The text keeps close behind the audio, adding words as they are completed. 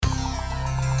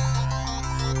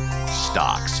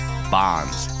Stocks,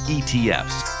 bonds,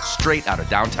 ETFs, straight out of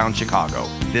downtown Chicago.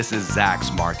 This is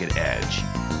Zacks Market Edge.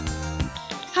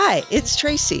 Hi, it's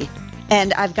Tracy,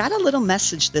 and I've got a little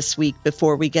message this week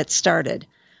before we get started.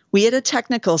 We had a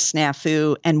technical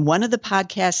snafu, and one of the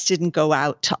podcasts didn't go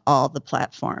out to all the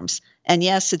platforms. And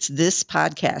yes, it's this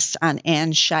podcast on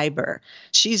Ann Scheiber.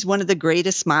 She's one of the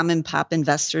greatest mom and pop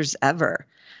investors ever.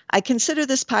 I consider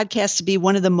this podcast to be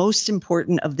one of the most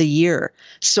important of the year,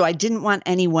 so I didn't want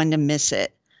anyone to miss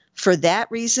it. For that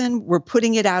reason, we're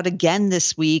putting it out again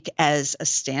this week as a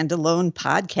standalone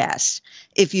podcast.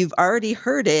 If you've already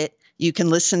heard it, you can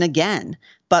listen again.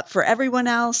 But for everyone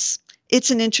else,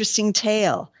 it's an interesting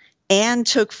tale. Ann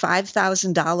took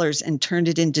 $5,000 and turned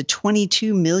it into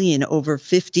 $22 million over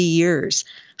 50 years.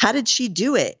 How did she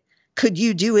do it? Could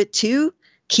you do it too?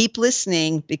 Keep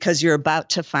listening because you're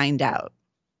about to find out.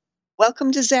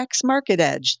 Welcome to Zacks Market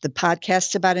Edge, the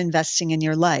podcast about investing in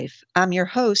your life. I'm your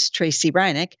host, Tracy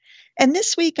Reineck, and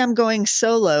this week I'm going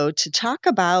solo to talk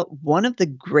about one of the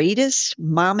greatest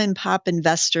mom and pop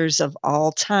investors of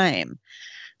all time.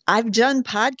 I've done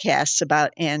podcasts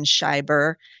about Ann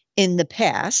Scheiber in the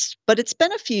past, but it's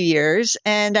been a few years,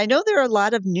 and I know there are a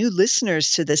lot of new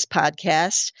listeners to this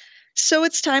podcast. So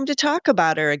it's time to talk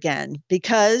about her again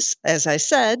because, as I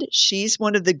said, she's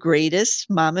one of the greatest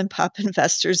mom and pop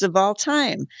investors of all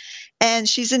time. And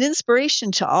she's an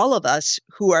inspiration to all of us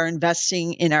who are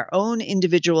investing in our own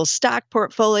individual stock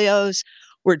portfolios.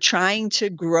 We're trying to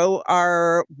grow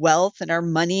our wealth and our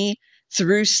money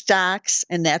through stocks,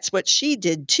 and that's what she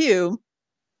did too.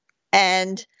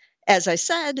 And as I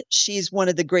said, she's one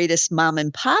of the greatest mom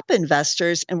and pop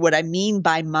investors. And what I mean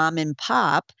by mom and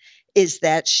pop is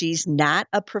that she's not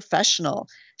a professional.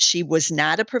 She was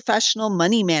not a professional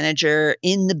money manager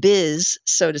in the biz,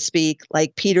 so to speak,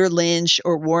 like Peter Lynch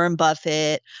or Warren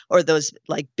Buffett or those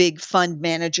like big fund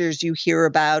managers you hear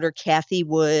about or Cathie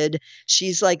Wood.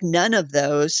 She's like none of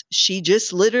those. She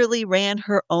just literally ran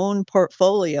her own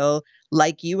portfolio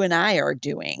like you and I are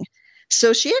doing.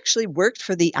 So she actually worked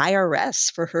for the IRS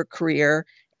for her career,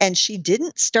 and she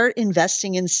didn't start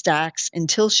investing in stocks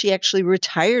until she actually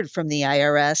retired from the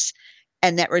IRS.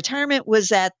 And that retirement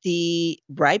was at the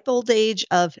ripe old age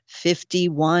of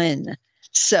 51.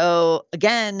 So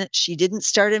again, she didn't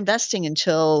start investing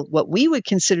until what we would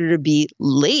consider to be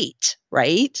late,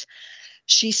 right?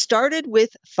 She started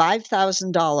with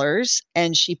 $5,000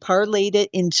 and she parlayed it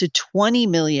into $20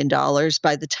 million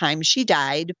by the time she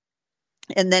died.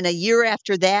 And then a year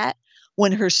after that,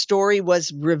 when her story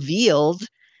was revealed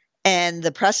and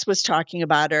the press was talking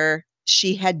about her,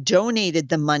 she had donated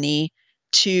the money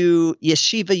to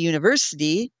Yeshiva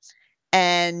University.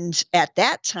 And at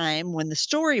that time, when the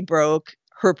story broke,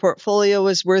 her portfolio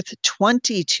was worth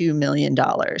 $22 million.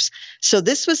 So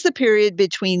this was the period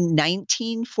between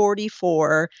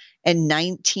 1944 and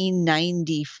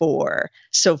 1994.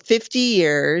 So 50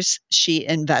 years she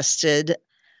invested,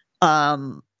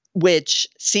 which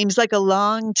seems like a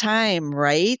long time,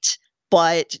 right?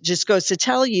 But just goes to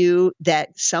tell you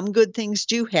that some good things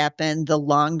do happen the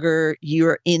longer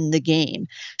you're in the game.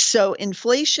 So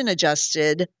inflation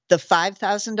adjusted, the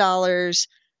 $5,000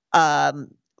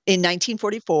 in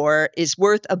 1944 is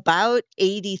worth about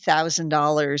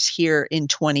 $80,000 here in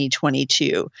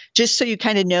 2022, just so you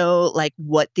kind of know like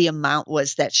what the amount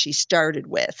was that she started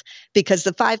with, because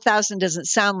the 5,000 doesn't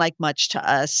sound like much to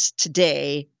us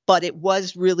today, but it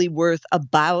was really worth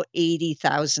about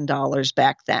 $80,000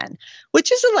 back then,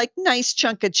 which is a like nice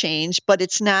chunk of change, but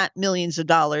it's not millions of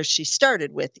dollars she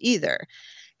started with either.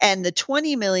 And the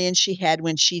 20 million she had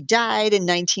when she died in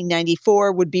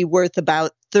 1994 would be worth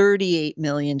about $38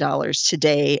 million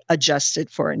today, adjusted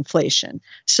for inflation.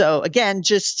 So again,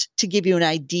 just to give you an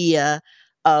idea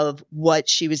of what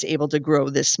she was able to grow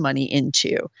this money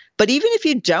into. But even if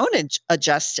you don't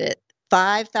adjust it,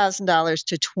 $5,000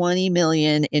 to $20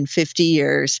 million in 50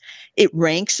 years, it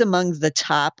ranks among the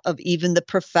top of even the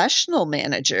professional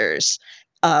managers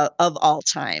of all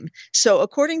time. So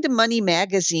according to Money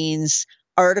Magazine's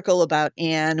article about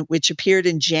Ann, which appeared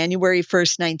in January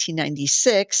 1st,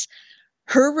 1996,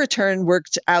 her return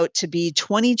worked out to be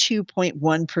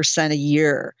 22.1% a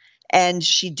year. And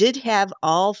she did have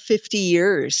all 50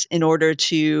 years in order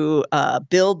to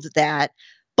build that.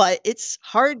 But it's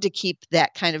hard to keep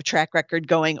that kind of track record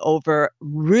going over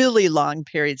really long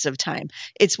periods of time.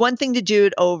 It's one thing to do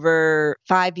it over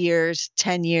 5 years,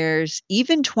 10 years,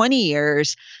 even 20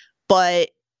 years.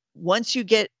 But once you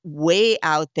get way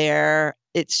out there,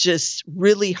 it's just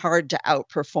really hard to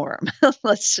outperform.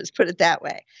 Let's just put it that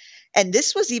way. And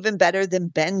this was even better than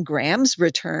Ben Graham's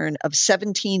return of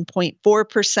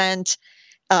 17.4%.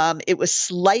 It was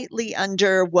slightly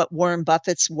under what Warren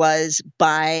Buffett's was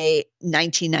by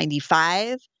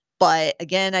 1995. But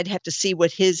again, I'd have to see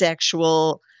what his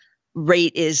actual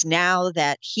rate is now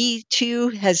that he too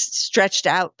has stretched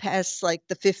out past like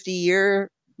the 50-year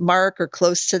mark or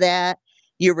close to that.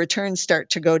 Your returns start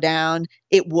to go down.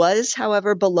 It was,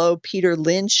 however, below Peter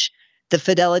Lynch, the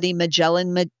Fidelity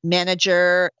Magellan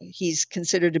manager. He's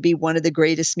considered to be one of the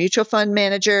greatest mutual fund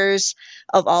managers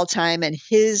of all time. And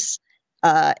his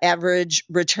average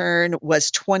return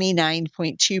was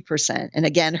 29.2%. And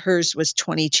again, hers was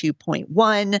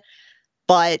 22.1,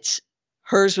 but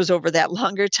hers was over that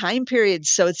longer time period.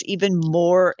 So it's even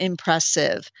more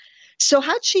impressive. So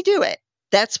how'd she do it?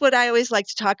 That's what I always like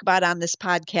to talk about on this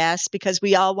podcast, because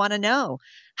we all want to know,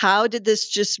 how did this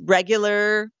just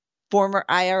regular former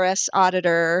IRS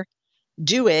auditor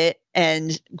do it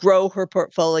and grow her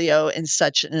portfolio in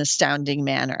such an astounding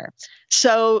manner?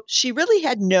 So she really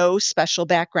had no special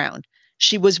background.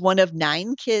 She was one of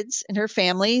 9 kids in her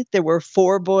family. There were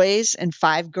 4 boys and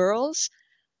 5 girls.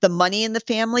 The money in the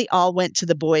family all went to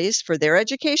the boys for their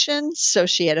education. So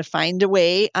she had to find a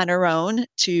way on her own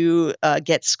to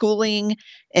get schooling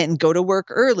and go to work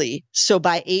early. So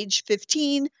by age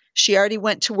 15, she already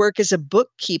went to work as a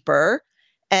bookkeeper.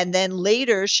 And then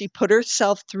later, she put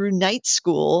herself through night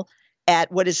school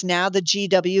at what is now the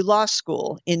GW Law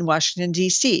School in Washington,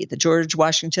 D.C., the George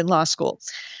Washington Law School.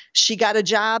 She got a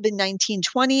job in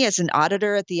 1920 as an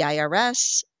auditor at the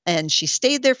IRS, and she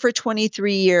stayed there for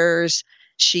 23 years.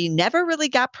 She never really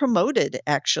got promoted,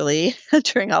 actually,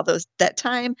 during all that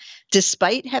time,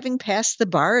 despite having passed the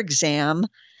bar exam.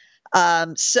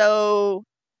 So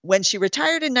when she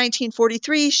retired in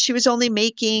 1943, she was only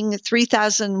making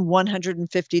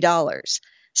 $3,150.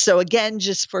 So again,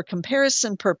 just for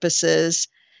comparison purposes,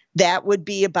 that would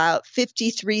be about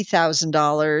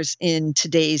 $53,000 in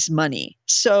today's money.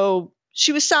 So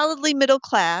she was solidly middle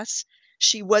class.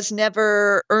 She was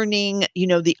never earning,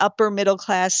 the upper middle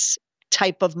class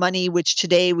type of money, which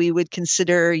today we would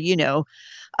consider,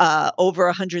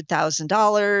 over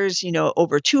 $100,000,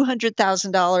 over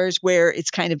 $200,000, where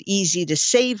it's kind of easy to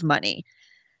save money.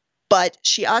 But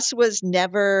she also was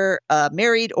never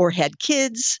married or had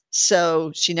kids,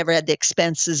 so she never had the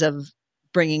expenses of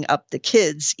bringing up the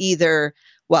kids either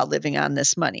while living on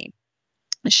this money.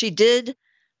 She did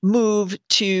move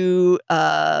to,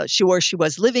 she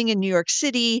was living in New York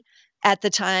City at the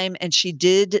time, and she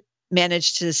did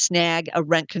manage to snag a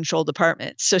rent-controlled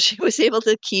apartment. So she was able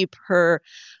to keep her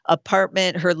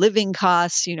apartment, her living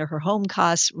costs, her home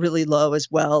costs really low as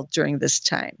well during this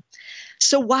time.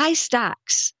 So why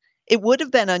stocks? It would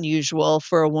have been unusual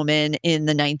for a woman in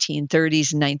the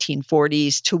 1930s and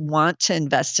 1940s to want to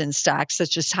invest in stocks.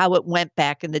 That's just how it went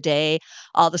back in the day.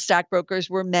 All the stockbrokers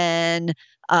were men.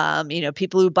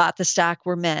 People who bought the stock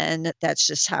were men. That's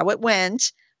just how it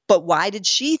went. But why did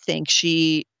she think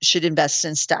she should invest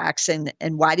in stocks? And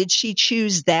why did she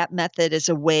choose that method as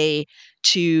a way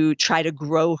to try to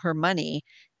grow her money?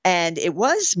 And it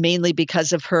was mainly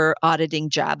because of her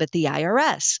auditing job at the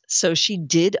IRS. So she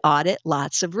did audit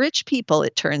lots of rich people,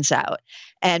 it turns out.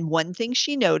 And one thing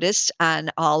she noticed on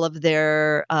all of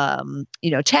their,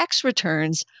 tax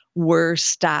returns were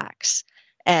stocks.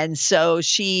 And so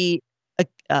she,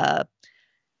 tied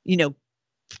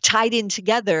in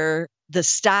together the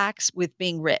stocks with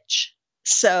being rich.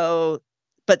 So,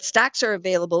 but stocks are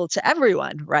available to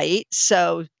everyone, right?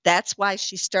 So that's why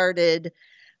she started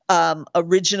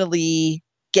originally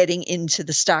getting into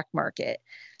the stock market.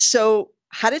 So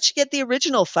how did she get the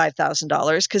original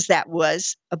 $5,000? Because that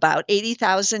was about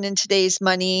 $80,000 in today's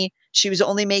money. She was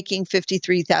only making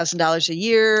 $53,000 a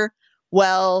year.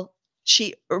 Well,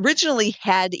 she originally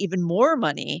had even more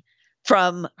money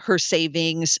from her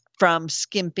savings, from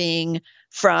skimping,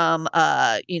 from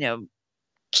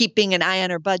keeping an eye on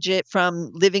her budget,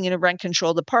 from living in a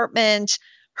rent-controlled apartment.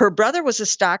 Her brother was a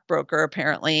stockbroker,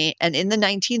 apparently, and in the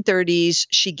 1930s,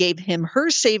 she gave him her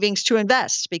savings to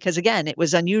invest because, again, it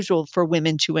was unusual for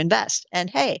women to invest. And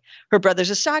hey, her brother's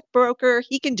a stockbroker,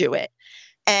 he can do it.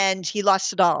 And he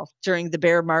lost it all during the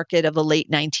bear market of the late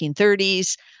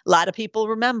 1930s. A lot of people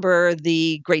remember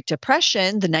the Great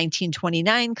Depression, the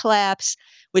 1929 collapse,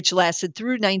 which lasted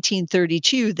through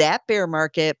 1932, that bear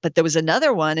market. But there was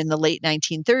another one in the late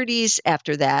 1930s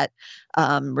after that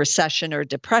recession or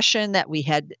depression that we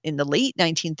had in the late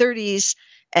 1930s.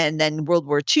 And then World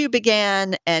War II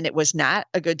began, and it was not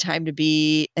a good time to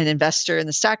be an investor in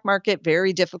the stock market,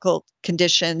 very difficult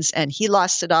conditions, and he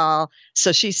lost it all.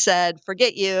 So she said,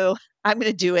 forget you, I'm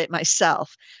going to do it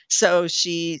myself. So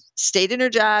she stayed in her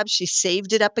job, she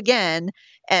saved it up again,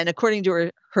 and according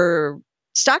to her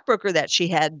stockbroker that she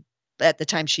had at the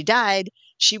time she died,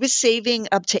 she was saving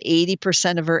up to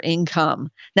 80% of her income.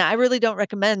 Now, I really don't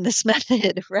recommend this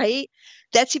method, right?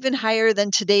 That's even higher than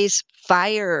today's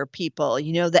FIRE people,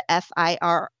 the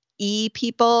FIRE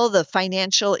people, the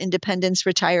Financial Independence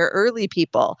Retire Early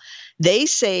people. They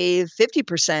save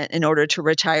 50% in order to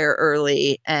retire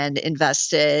early and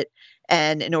invest it,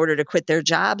 and in order to quit their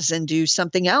jobs and do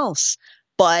something else.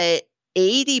 But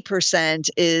 80%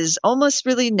 is almost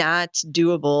really not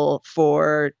doable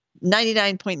for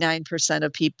 99.9%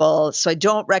 of people. So I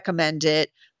don't recommend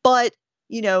it, but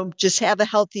just have a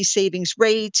healthy savings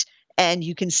rate and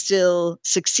you can still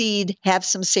succeed, have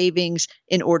some savings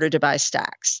in order to buy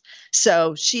stocks.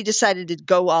 So she decided to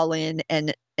go all in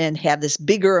and have this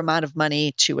bigger amount of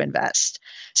money to invest.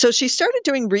 So she started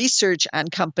doing research on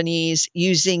companies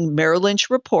using Merrill Lynch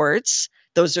reports.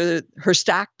 Those are her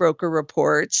stockbroker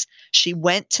reports. She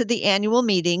went to the annual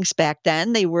meetings back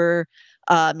then. They were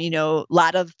a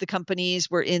lot of the companies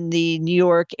were in the New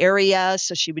York area,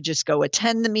 so she would just go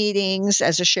attend the meetings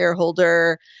as a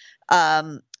shareholder.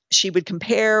 She would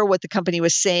compare what the company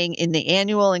was saying in the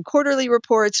annual and quarterly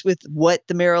reports with what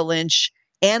the Merrill Lynch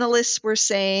analysts were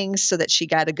saying so that she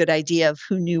got a good idea of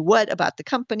who knew what about the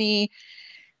company.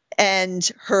 And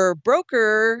her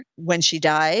broker, when she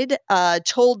died,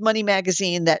 told Money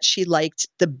Magazine that she liked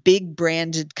the big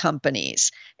branded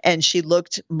companies. And she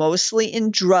looked mostly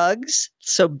in drugs,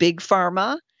 so big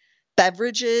pharma,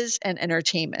 beverages, and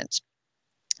entertainment.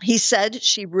 He said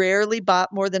she rarely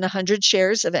bought more than 100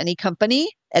 shares of any company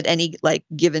at any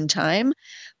given time.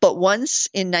 But once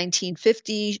in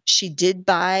 1950, she did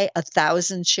buy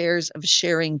 1,000 shares of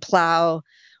Schering-Plough,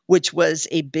 which was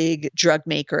a big drug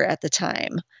maker at the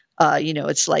time.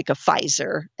 It's like a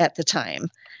Pfizer at the time.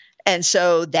 And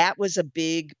so that was a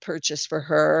big purchase for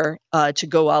her to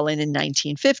go all in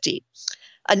 1950.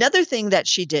 Another thing that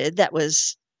she did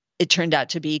it turned out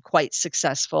to be quite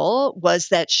successful was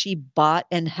that she bought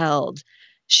and held.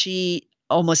 She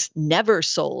almost never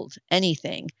sold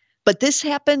anything, but this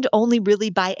happened only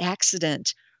really by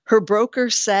accident. Her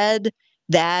broker said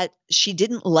that she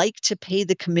didn't like to pay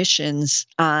the commissions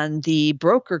on the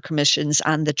broker commissions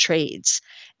on the trades.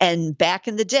 And back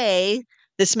in the day,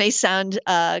 this may sound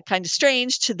kind of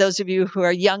strange to those of you who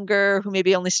are younger, who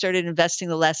maybe only started investing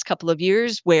the last couple of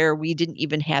years, where we didn't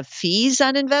even have fees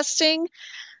on investing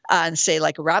on, say,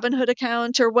 like a Robinhood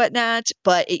account or whatnot.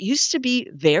 But it used to be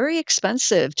very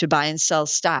expensive to buy and sell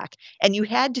stock. And you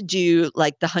had to do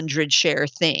like the 100 share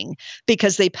thing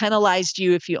because they penalized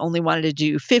you if you only wanted to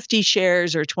do 50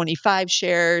 shares or 25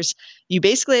 shares. You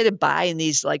basically had to buy in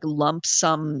these like lump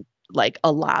sum like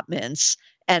allotments,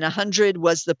 and 100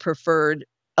 was the preferred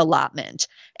allotment.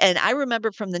 And I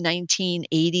remember from the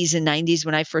 1980s and 90s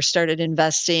when I first started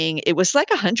investing, it was like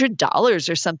 $100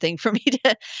 or something for me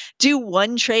to do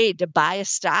one trade to buy a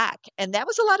stock. And that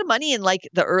was a lot of money in like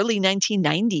the early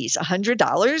 1990s,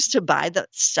 $100 to buy the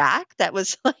stock. That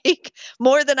was like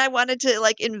more than I wanted to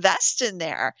like invest in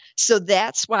there. So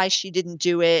that's why she didn't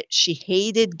do it. She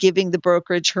hated giving the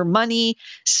brokerage her money.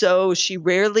 So she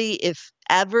rarely, if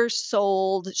ever,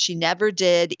 sold. She never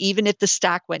did, even if the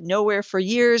stock went nowhere for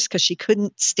years, because she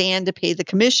couldn't stand to pay the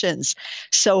commissions.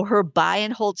 So her buy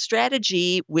and hold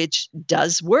strategy, which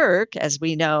does work, as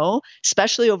we know,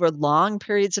 especially over long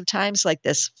periods of times like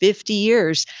this, 50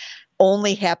 years,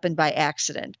 only happened by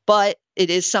accident. But it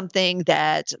is something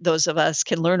that those of us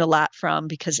can learn a lot from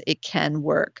because it can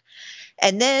work.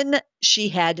 And then she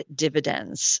had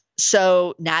dividends.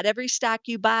 So not every stock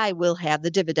you buy will have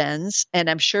the dividends. And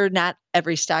I'm sure not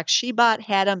every stock she bought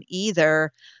had them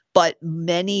either, but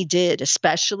many did,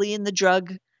 especially in the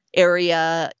drug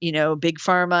area. Big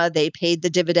pharma, they paid the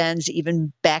dividends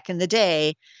even back in the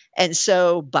day. And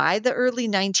so by the early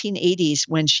 1980s,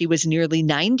 when she was nearly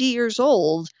 90 years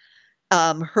old,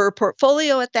 her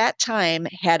portfolio at that time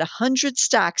had 100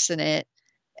 stocks in it.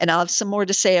 And I'll have some more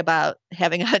to say about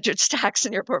having 100 stocks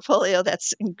in your portfolio.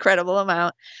 That's an incredible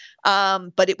amount.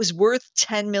 But it was worth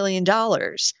 $10 million,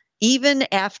 even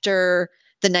after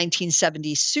the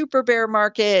 1970s super bear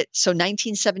market. So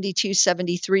 1972,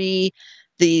 73,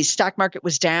 the stock market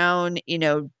was down,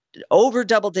 over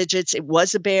double digits. It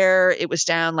was a bear. It was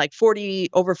down like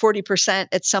over 40%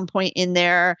 at some point in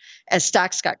there as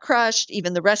stocks got crushed,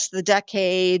 even the rest of the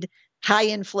decade. High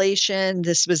inflation.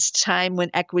 This was time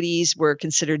when equities were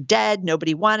considered dead.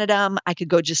 Nobody wanted them. I could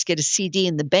go just get a CD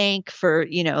in the bank for,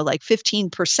 like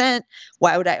 15%.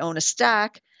 Why would I own a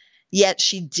stock? Yet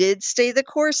she did stay the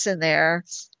course in there.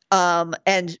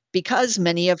 And because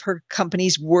many of her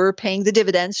companies were paying the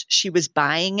dividends, she was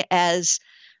buying as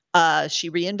she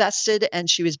reinvested, and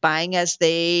she was buying as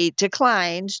they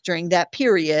declined during that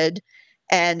period.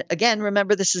 And again,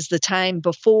 remember, this is the time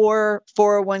before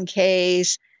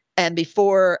 401ks and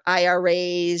before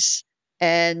IRAs,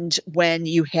 and when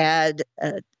you had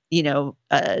a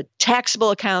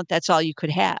taxable account, that's all you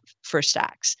could have for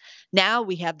stocks. Now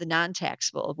we have the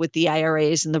non-taxable with the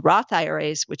IRAs and the Roth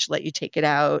IRAs, which let you take it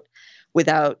out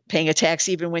without paying a tax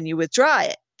even when you withdraw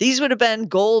it. These would have been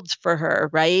gold for her,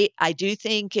 right? I do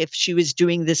think if she was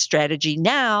doing this strategy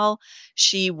now,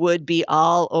 she would be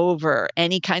all over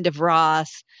any kind of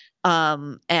Roth,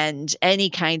 and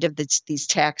any kind of these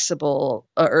taxable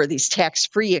or these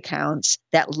tax-free accounts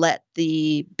that let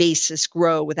the basis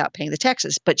grow without paying the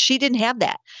taxes. But she didn't have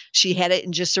that. She had it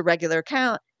in just a regular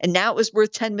account, and now it was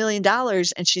worth $10 million,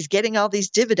 and she's getting all these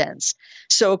dividends.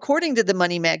 So according to the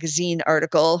Money Magazine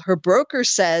article, her broker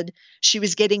said she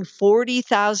was getting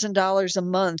 $40,000 a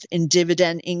month in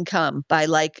dividend income by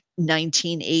like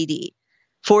 1980.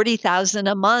 40,000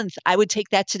 a month. I would take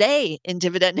that today in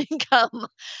dividend income,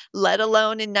 let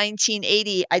alone in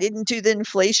 1980. I didn't do the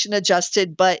inflation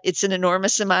adjusted, but it's an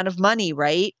enormous amount of money,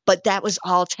 right? But that was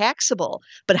all taxable.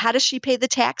 But how does she pay the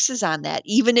taxes on that?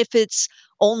 Even if it's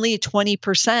only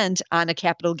 20% on a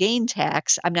capital gain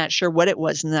tax, I'm not sure what it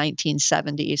was in the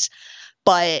 1970s,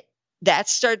 but that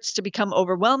starts to become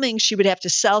overwhelming. She would have to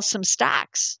sell some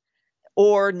stocks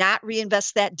or not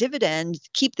reinvest that dividend,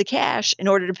 keep the cash in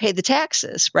order to pay the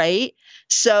taxes, right?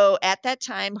 So at that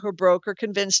time, her broker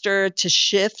convinced her to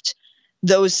shift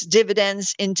those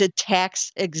dividends into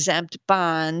tax-exempt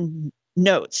bond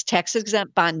notes.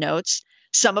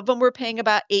 Some of them were paying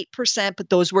about 8%, but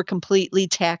those were completely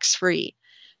tax-free.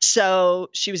 So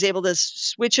she was able to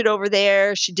switch it over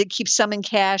there. She did keep some in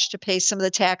cash to pay some of the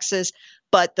taxes,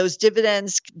 but those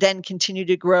dividends then continue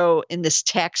to grow in this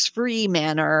tax-free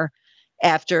manner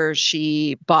after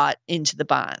she bought into the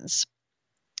bonds.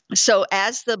 So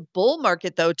as the bull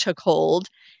market, though, took hold,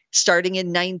 starting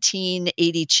in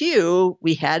 1982,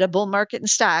 we had a bull market in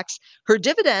stocks. Her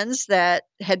dividends that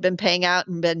had been paying out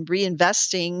and been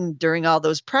reinvesting during all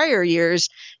those prior years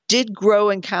did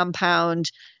grow and compound.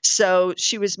 So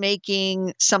she was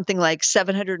making something like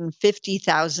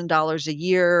 $750,000 a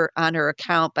year on her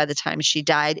account by the time she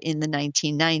died in the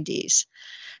 1990s.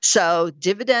 So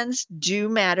dividends do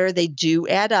matter. They do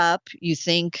add up. You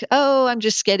think, oh, I'm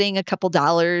just getting a couple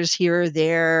dollars here or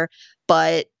there.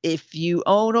 But if you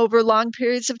own over long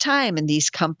periods of time, and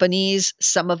these companies,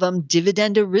 some of them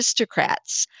dividend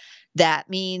aristocrats,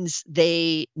 that means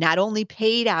they not only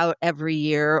paid out every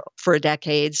year for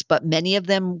decades, but many of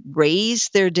them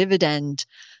raised their dividend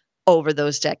over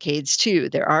those decades too.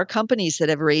 There are companies that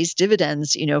have raised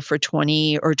dividends, for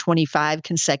 20 or 25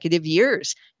 consecutive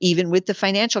years, even with the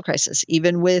financial crisis,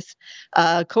 even with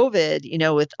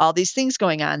COVID, with all these things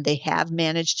going on, they have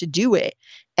managed to do it.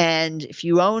 And if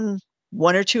you own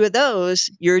one or two of those,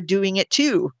 you're doing it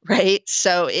too, right?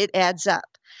 So it adds up.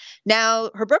 Now,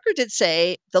 her broker did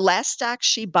say the last stock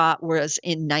she bought was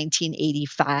in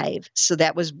 1985. So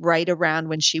that was right around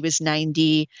when she was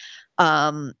 90.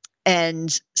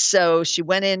 And so she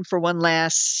went in for one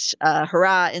last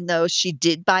hurrah in those. She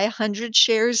did buy 100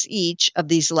 shares each of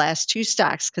these last two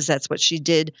stocks because that's what she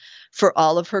did for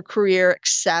all of her career,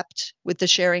 except with the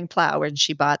sharing plow, and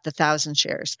she bought the 1,000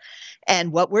 shares.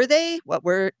 And what were they?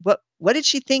 What did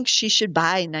she think she should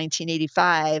buy in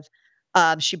 1985?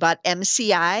 She bought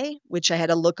MCI, which I had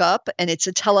to look up, and it's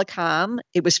a telecom.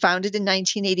 It was founded in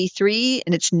 1983,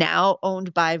 and it's now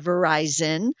owned by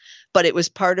Verizon, but it was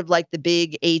part of like the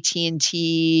big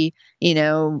AT&T,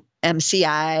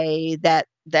 MCI,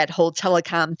 that whole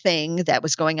telecom thing that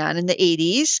was going on in the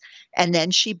 80s. And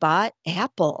then she bought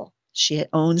Apple. She had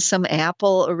owned some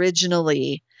Apple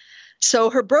originally. So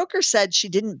her broker said she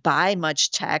didn't buy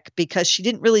much tech because she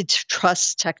didn't really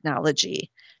trust technology.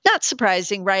 Not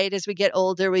surprising, right? As we get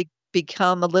older, we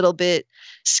become a little bit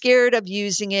scared of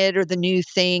using it or the new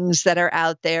things that are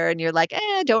out there. And you're like,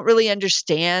 I don't really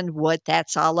understand what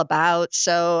that's all about.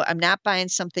 So I'm not buying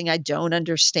something I don't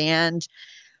understand.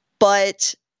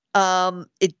 But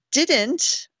it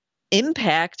didn't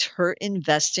impact her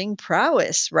investing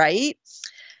prowess, right?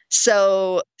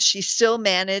 So she still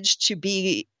managed to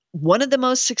be one of the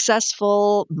most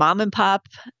successful mom and pop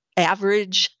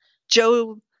average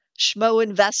Joe Schmo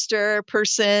investor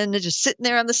person, just sitting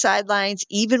there on the sidelines,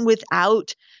 even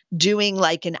without doing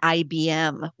like an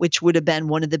IBM, which would have been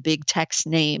one of the big tech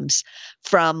names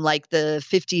from like the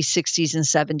 50s, 60s, and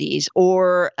 70s,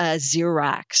 or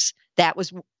Xerox. That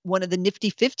was one of the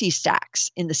Nifty 50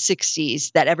 stocks in the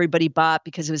 60s that everybody bought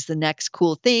because it was the next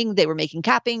cool thing. They were making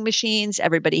copying machines.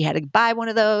 Everybody had to buy one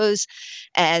of those,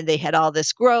 and they had all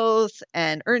this growth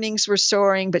and earnings were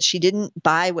soaring, but she didn't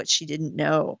buy what she didn't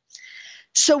know.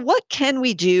 So, what can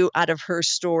we do out of her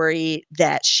story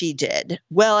that she did?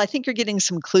 Well, I think you're getting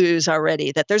some clues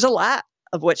already that there's a lot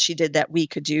of what she did that we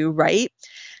could do, right?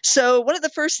 So, one of the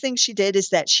first things she did is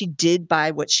that she did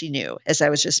buy what she knew, as I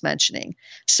was just mentioning.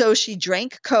 So, she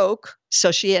drank Coke.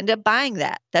 So, she ended up buying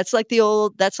that. That's like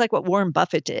what Warren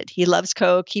Buffett did. He loves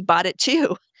Coke. He bought it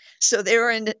too. So, they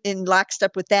were in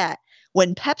lockstep with that.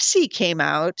 When Pepsi came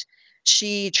out,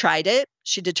 she tried it.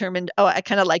 She determined, oh, I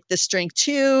kind of like this drink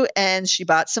too. And she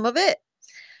bought some of it.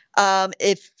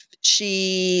 If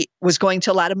she was going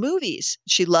to a lot of movies,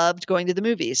 she loved going to the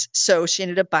movies. So she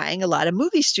ended up buying a lot of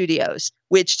movie studios,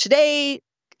 which today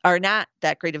are not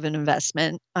that great of an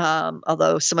investment.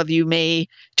 Although some of you may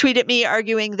tweet at me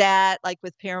arguing that, like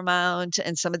with Paramount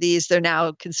and some of these, they're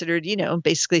now considered,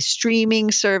 basically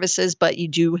streaming services, but you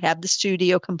do have the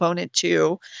studio component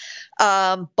too.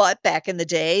 But back in the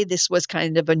day, this was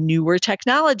kind of a newer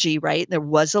technology, right? There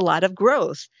was a lot of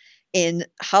growth in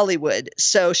Hollywood.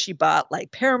 So she bought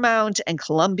like Paramount and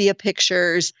Columbia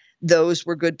Pictures. Those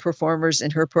were good performers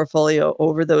in her portfolio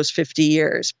over those 50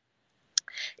 years.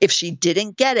 If she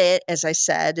didn't get it, as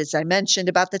I mentioned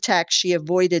about the tax, she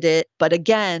avoided it. But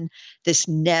again, this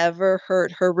never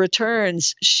hurt her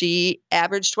returns. She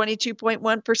averaged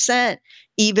 22.1%,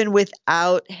 even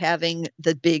without having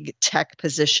the big tech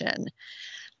position.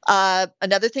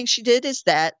 Another thing she did is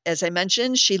that, as I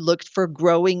mentioned, she looked for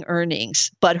growing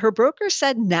earnings, but her broker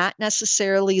said not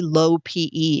necessarily low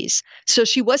PEs. So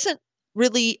she wasn't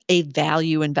really a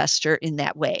value investor in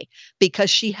that way because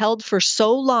she held for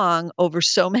so long over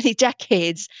so many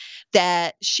decades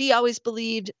that she always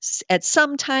believed at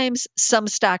some times some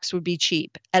stocks would be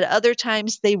cheap, at other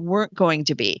times they weren't going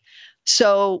to be.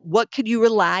 So what could you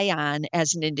rely on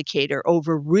as an indicator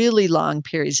over really long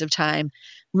periods of time?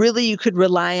 Really, you could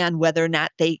rely on whether or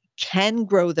not they can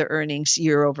grow their earnings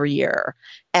year over year.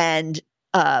 And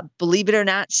believe it or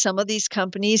not, some of these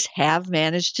companies have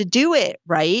managed to do it,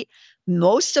 right?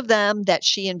 Most of them that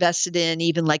she invested in,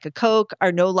 even like a Coke,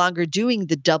 are no longer doing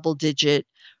the double-digit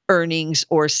earnings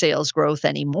or sales growth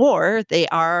anymore. They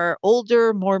are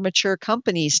older, more mature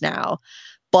companies now.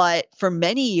 But for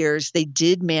many years, they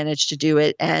did manage to do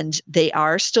it, and they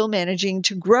are still managing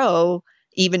to grow,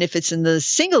 even if it's in the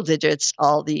single digits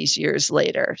all these years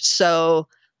later. So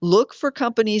look for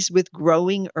companies with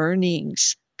growing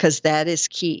earnings because that is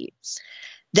key.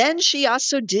 Then she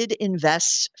also did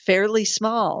invest fairly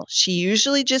small. She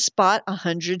usually just bought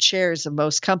 100 shares of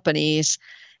most companies.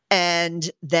 And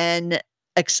then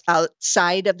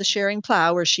outside of the sharing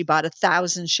plow, where she bought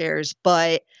 1,000 shares,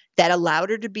 but that allowed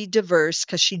her to be diverse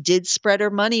because she did spread her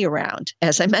money around.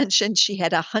 As I mentioned, she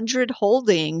had 100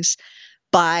 holdings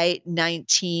by early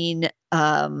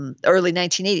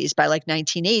 1980s, by like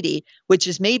 1980, which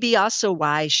is maybe also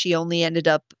why she only ended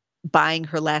up buying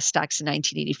her last stocks in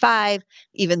 1985,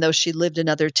 even though she lived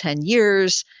another 10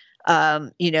 years.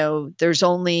 There's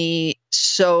only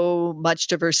so much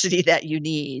diversity that you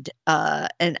need.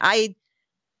 And I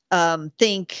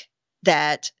think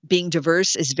that being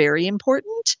diverse is very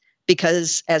important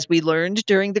because, as we learned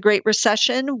during the Great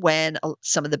Recession, when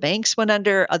some of the banks went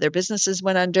under, other businesses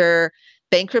went under,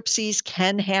 bankruptcies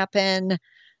can happen.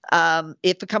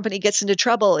 If a company gets into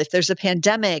trouble, if there's a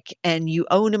pandemic and you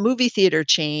own a movie theater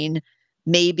chain,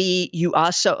 maybe you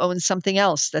also own something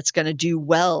else that's going to do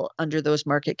well under those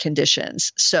market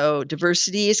conditions. So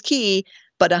diversity is key,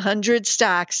 but 100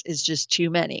 stocks is just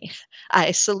too many.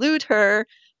 I salute her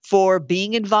for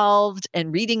being involved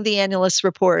and reading the analyst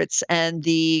reports and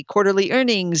the quarterly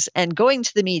earnings and going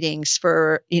to the meetings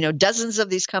for, dozens of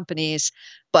these companies,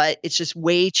 but it's just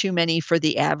way too many for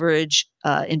the average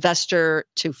investor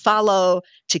to follow,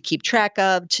 to keep track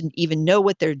of, to even know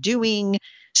what they're doing.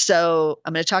 So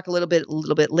I'm going to talk a little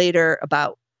bit later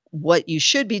about what you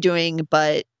should be doing,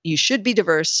 but you should be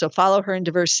diverse. So follow her in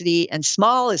diversity, and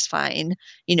small is fine,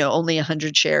 only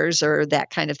 100 shares or that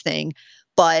kind of thing.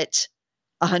 But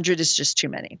 100 is just too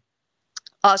many.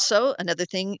 Also, another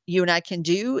thing you and I can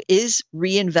do is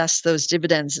reinvest those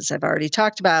dividends, as I've already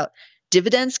talked about.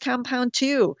 Dividends compound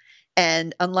too.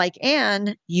 And unlike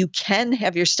Anne, you can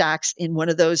have your stocks in one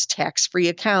of those tax-free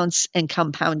accounts and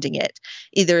compounding it,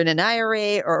 either in an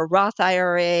IRA or a Roth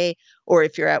IRA, or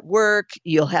if you're at work,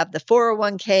 you'll have the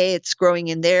 401k. It's growing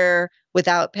in there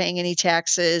without paying any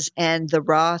taxes. And the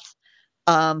Roth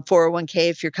 401k,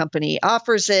 if your company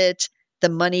offers it, the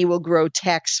money will grow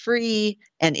tax-free.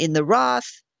 And in the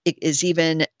Roth, it is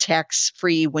even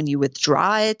tax-free when you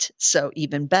withdraw it. So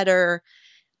even better.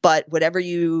 But whatever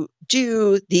you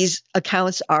do, these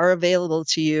accounts are available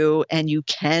to you and you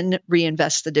can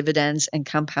reinvest the dividends and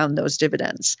compound those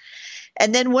dividends.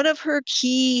 And then one of her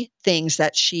key things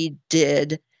that she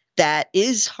did that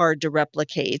is hard to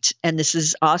replicate. And this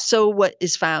is also what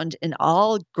is found in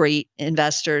all great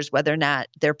investors, whether or not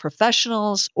they're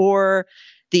professionals or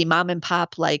the mom and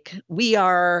pop like we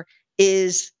are,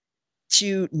 is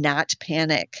to not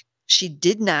panic. She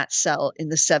did not sell in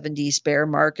the 70s bear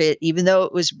market, even though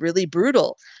it was really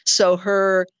brutal. So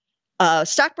her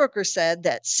stockbroker said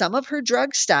that some of her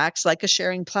drug stocks, like a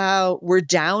Schering-Plough, were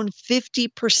down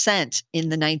 50% in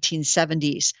the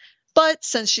 1970s. But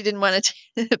since she didn't want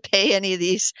to pay any of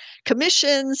these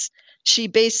commissions, she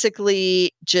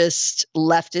basically just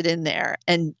left it in there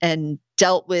and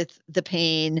dealt with the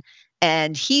pain.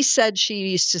 And he said she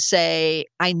used to say,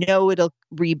 I know it'll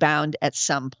rebound at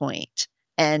some point.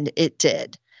 And it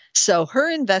did. So her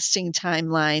investing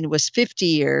timeline was 50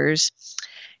 years.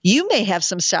 You may have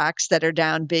some stocks that are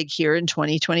down big here in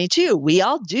 2022. We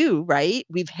all do, right?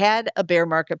 We've had a bear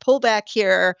market pullback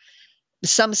here.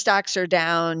 Some stocks are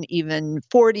down even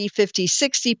 40, 50,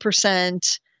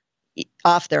 60%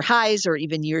 off their highs or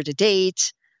even year to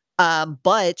date.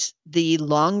 But the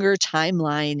longer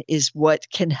timeline is what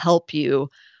can help you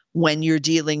when you're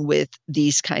dealing with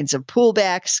these kinds of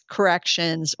pullbacks,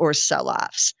 corrections, or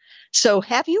sell-offs. So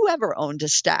have you ever owned a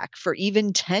stock for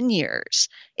even 10 years?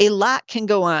 A lot can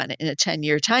go on in a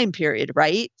 10-year time period,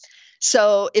 right?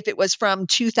 So if it was from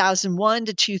 2001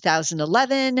 to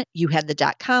 2011, you had the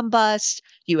dot-com bust,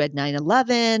 you had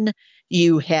 9/11,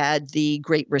 you had the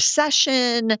Great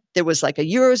Recession, there was like a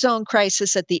Eurozone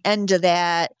crisis at the end of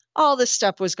that. All this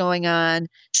stuff was going on.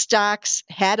 Stocks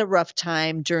had a rough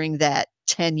time during that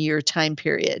 10-year time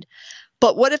period.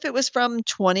 But what if it was from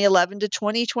 2011 to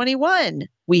 2021?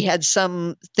 We had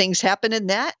some things happen in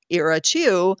that era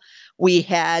too. We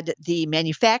had the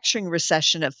manufacturing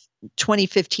recession of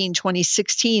 2015,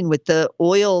 2016 with the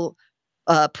oil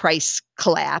price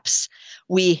collapse.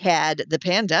 We had the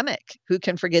pandemic. Who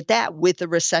can forget that? With the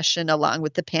recession along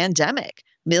with the pandemic,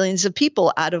 millions of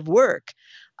people out of work.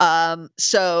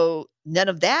 So none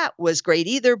of that was great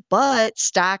either, but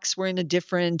stocks were in a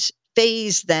different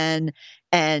phase then,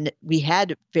 and we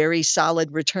had very solid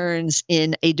returns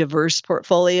in a diverse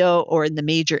portfolio or in the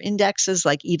major indexes,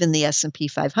 like even the S&P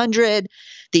 500.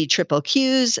 The triple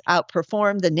Qs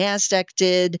outperformed, the NASDAQ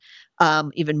did,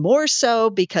 even more so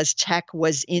because tech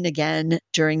was in again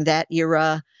during that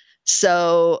era.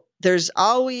 So there's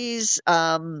always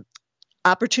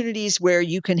opportunities where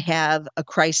you can have a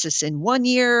crisis in one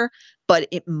year, but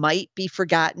it might be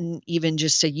forgotten even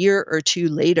just a year or two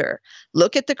later.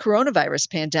 Look at the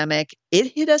coronavirus pandemic.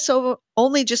 It hit us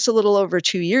only just a little over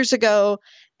 2 years ago.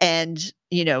 And,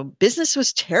 business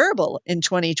was terrible in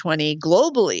 2020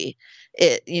 globally.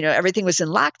 Everything was in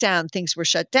lockdown. Things were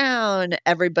shut down.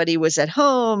 Everybody was at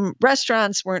home.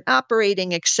 Restaurants weren't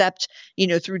operating except,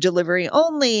 through delivery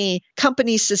only.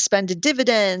 Companies suspended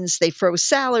dividends. They froze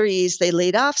salaries. They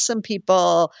laid off some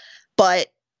people. But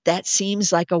that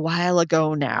seems like a while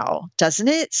ago now, doesn't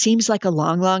it? Seems like a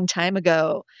long, long time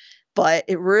ago. But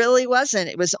it really wasn't.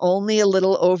 It was only a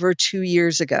little over 2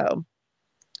 years ago.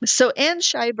 So Ann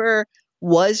Scheiber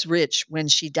was rich when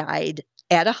she died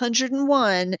at 101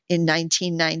 in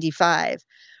 1995.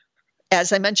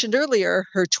 As I mentioned earlier,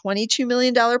 her $22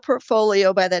 million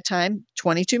portfolio by that time,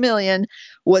 $22 million,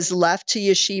 was left to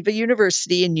Yeshiva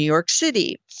University in New York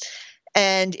City.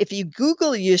 And if you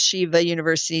Google Yeshiva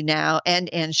University now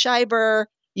and Ann Scheiber,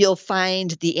 you'll find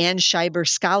the Ann Scheiber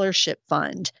Scholarship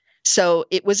Fund. So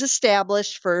it was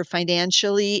established for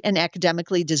financially and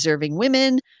academically deserving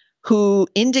women who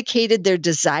indicated their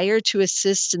desire to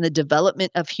assist in the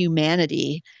development of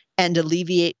humanity and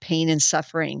alleviate pain and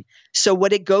suffering. So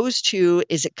what it goes to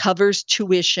is it covers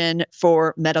tuition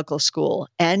for medical school,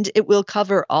 and it will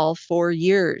cover all 4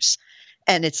 years.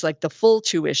 And it's like the full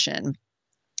tuition.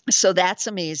 So that's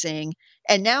amazing.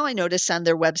 And now I notice on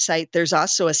their website, there's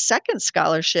also a second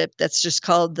scholarship that's just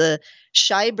called the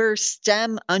Scheiber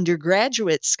STEM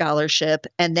Undergraduate Scholarship.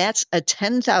 And that's a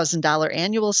 $10,000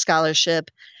 annual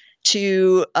scholarship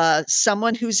to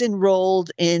someone who's enrolled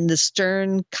in the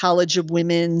Stern College of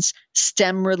Women's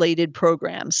STEM-related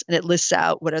programs. And it lists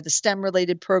out what are the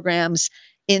STEM-related programs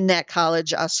in that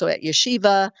college, also at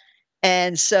Yeshiva.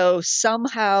 And so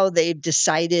somehow they've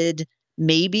decided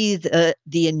maybe the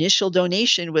initial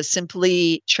donation was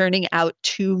simply churning out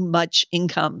too much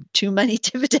income, too many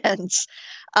dividends.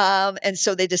 And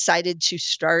so they decided to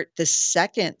start the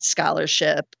second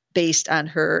scholarship based on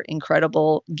her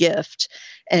incredible gift.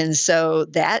 And so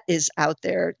that is out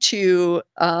there too,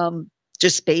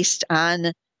 just based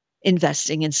on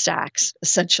investing in stocks,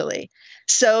 essentially.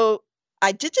 So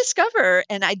I did discover,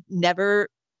 and I never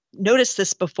noticed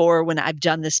this before when I've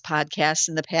done this podcast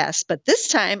in the past, but this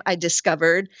time I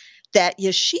discovered that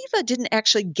Yeshiva didn't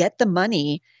actually get the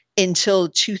money until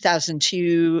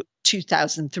 2002,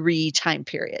 2003 time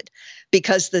period,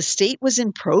 because the state was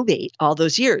in probate all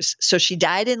those years. So she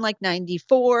died in like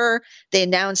 94. They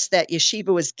announced that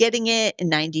Yeshiva was getting it in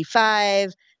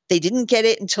 95. They didn't get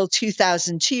it until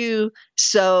 2002.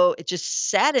 So it just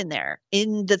sat in there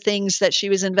in the things that she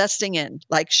was investing in,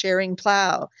 like Sharing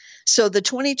Plow. So the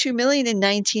 22 million in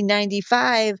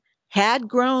 1995 had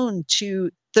grown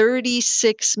to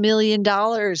 $36 million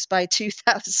by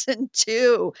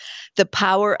 2002. The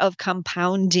power of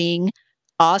compounding,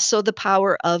 also the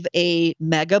power of a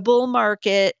mega bull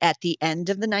market at the end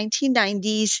of the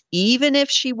 1990s, even if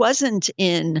she wasn't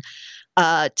in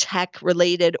tech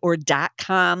related or dot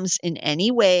coms in any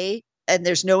way. And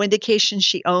there's no indication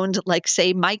she owned, like,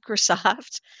 say,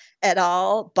 Microsoft at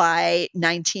all by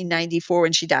 1994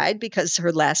 when she died, because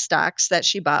her last stocks that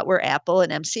she bought were Apple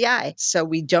and MCI. So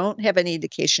we don't have any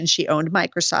indication she owned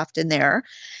Microsoft in there.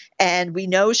 And we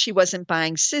know she wasn't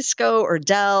buying Cisco or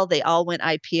Dell. They all went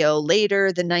IPO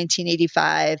later than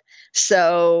 1985.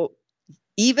 So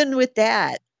even with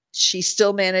that, she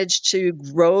still managed to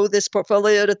grow this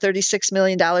portfolio to $36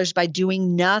 million by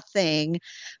doing nothing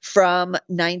from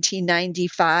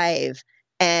 1995.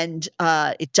 And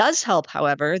it does help,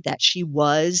 however, that she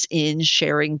was in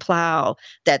Sharing Plow,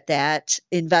 that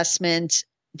investment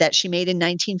that she made in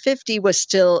 1950 was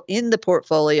still in the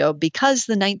portfolio, because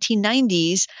the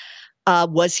 1990s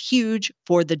was huge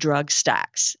for the drug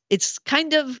stocks. It's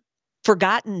kind of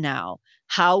forgotten now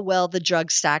how well the drug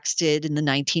stocks did in the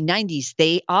 1990s.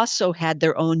 They also had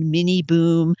their own mini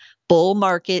boom bull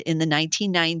market in the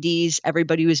 1990s.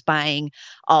 Everybody was buying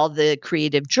all the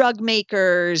creative drug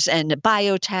makers and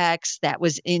biotechs. That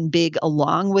was in big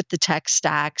along with the tech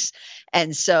stocks.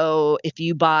 And so if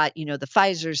you bought, the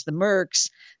Pfizers, the Mercks,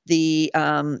 the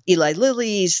Eli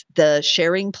Lilly's, the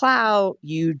Sharing Plow,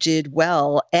 you did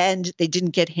well. And they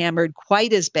didn't get hammered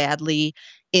quite as badly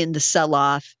in the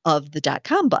sell-off of the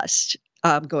dot-com bust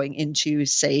going into,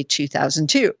 say,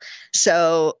 2002.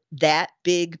 So that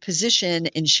big position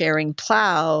in Sharing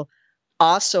Plow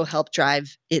also helped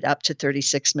drive it up to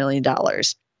 $36 million.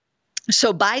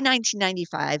 So by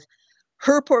 1995,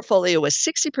 her portfolio was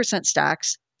 60%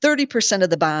 stocks, 30% of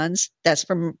the bonds. That's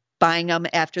from buying them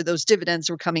after those dividends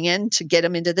were coming in to get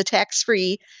them into the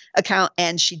tax-free account.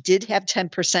 And she did have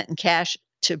 10% in cash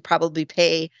to probably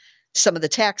pay some of the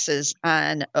taxes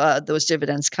on those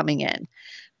dividends coming in.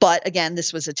 But again,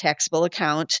 this was a taxable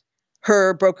account.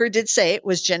 Her broker did say it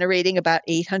was generating about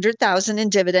 $800,000 in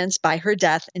dividends by her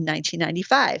death in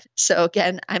 1995. So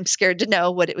again, I'm scared to know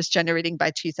what it was generating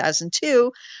by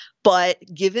 2002. But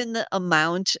given the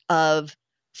amount of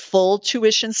full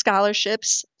tuition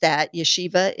scholarships that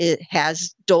Yeshiva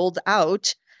has doled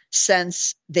out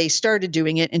since they started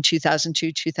doing it in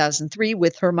 2002, 2003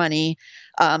 with her money,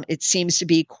 it seems to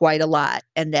be quite a lot.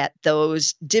 And that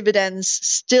those dividends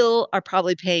still are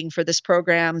probably paying for this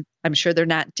program. I'm sure they're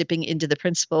not dipping into the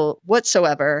principal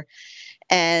whatsoever.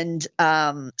 And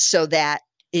so that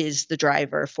is the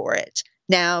driver for it.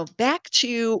 Now, back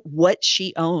to what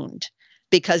she owned,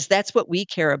 because that's what we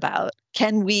care about.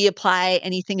 Can we apply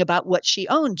anything about what she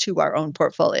owned to our own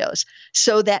portfolios?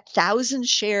 So that 1,000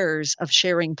 shares of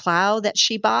Sharing Plow that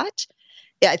she bought,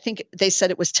 I think they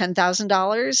said it was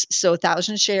 $10,000. So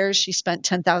 1,000 shares, she spent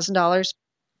 $10,000.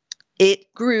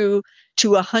 It grew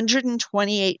to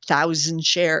 128,000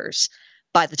 shares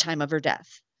by the time of her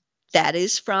death. That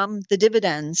is from the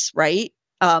dividends, right?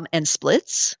 And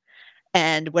splits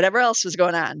and whatever else was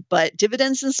going on. But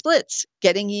dividends and splits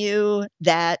getting you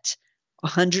that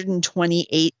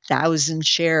 128,000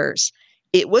 shares.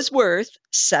 It was worth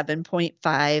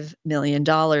 $7.5 million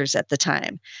at the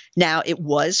time. Now, it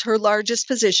was her largest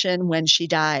position when she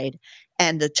died.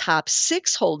 And the top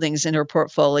 6 holdings in her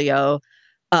portfolio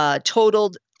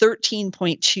totaled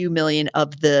 13.2 million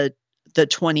of the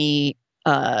 20.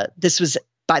 This was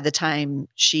by the time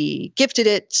she gifted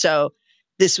it. So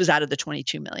this was out of the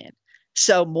 22 million.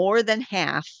 So more than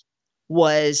half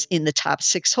was in the top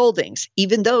 6 holdings,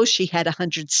 even though she had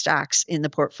 100 stocks in the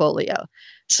portfolio.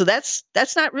 So that's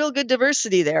not real good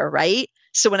diversity there, right?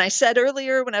 So when I said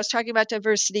earlier, when I was talking about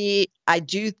diversity, I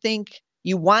do think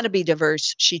you want to be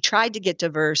diverse. She tried to get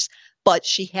diverse, but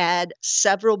she had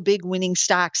several big winning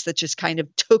stocks that just kind of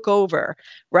took over,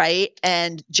 right?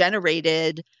 And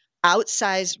generated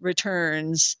outsized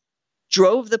returns,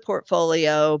 drove the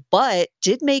portfolio, but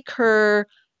did make her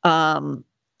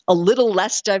a little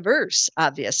less diverse,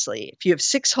 obviously. If you have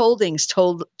 6 holdings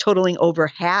totaling over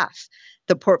half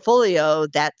the portfolio,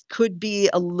 that could be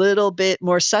a little bit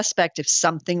more suspect if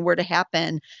something were to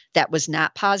happen that was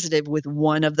not positive with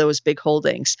one of those big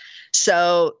holdings.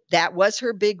 So that was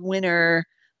her big winner.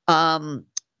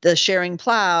 the sharing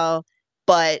plow,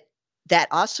 but that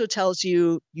also tells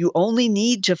you you only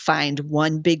need to find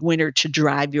one big winner to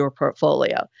drive your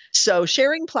portfolio. So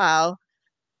sharing plow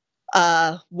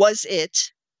was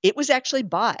it. It was actually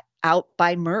bought out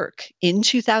by Merck in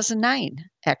 2009,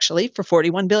 actually, for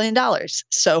 $41 billion.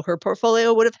 So her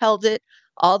portfolio would have held it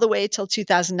all the way till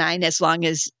 2009, as long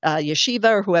as Yeshiva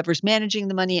or whoever's managing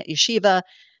the money at Yeshiva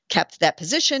kept that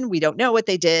position. We don't know what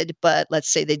they did, but let's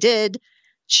say they did.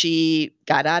 She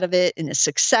got out of it in a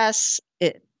success.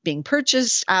 It being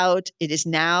purchased out. It is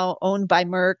now owned by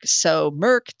Merck. So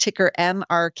Merck, ticker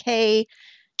MRK,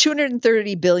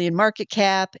 230 billion market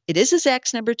cap. It is a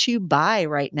Zacks number 2 buy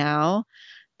right now.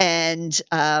 And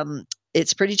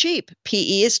it's pretty cheap.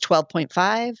 PE is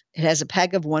 12.5. It has a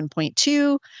PEG of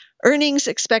 1.2. Earnings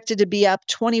expected to be up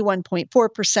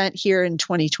 21.4% here in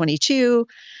 2022,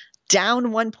 down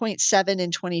 1.7 in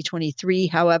 2023,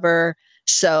 however.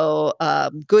 So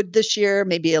good this year,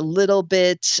 maybe a little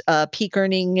bit peak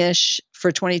earning-ish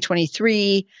for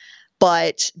 2023.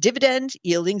 But dividend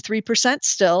yielding 3%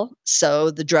 still. So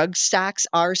the drug stocks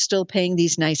are still paying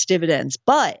these nice dividends.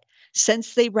 But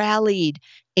since they rallied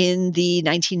in the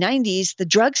 1990s, the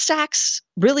drug stocks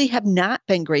really have not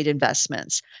been great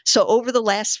investments. So over the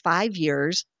last 5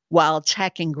 years, while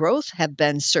tech and growth have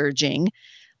been surging,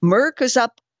 Merck is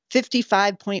up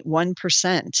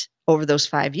 55.1% over those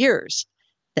 5 years.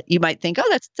 You might think, oh,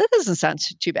 that doesn't sound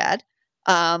too bad.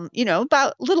 About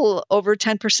a little over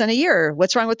 10% a year.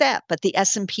 What's wrong with that? But the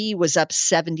S&P was up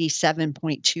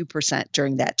 77.2%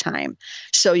 during that time.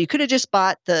 So you could have just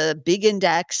bought the big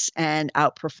index and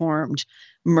outperformed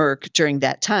Merck during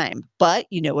that time. But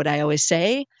you know what I always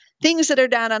say? Things that are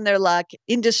down on their luck,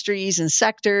 industries and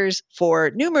sectors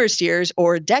for numerous years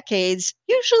or decades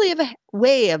usually have a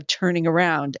way of turning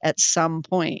around at some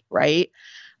point, right?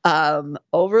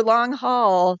 Over long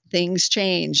haul, things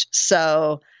change.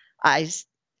 So I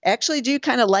actually do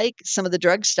kind of like some of the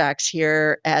drug stocks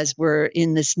here as we're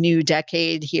in this new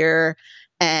decade here,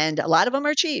 and a lot of them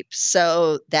are cheap.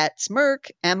 So that's Merck,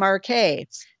 MRK.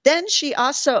 Then she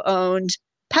also owned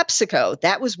PepsiCo.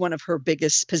 That was one of her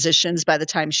biggest positions by the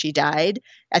time she died.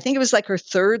 I think it was like her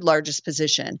third largest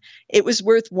position. It was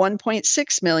worth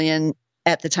 1.6 million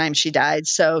at the time she died.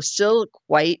 So still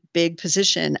quite big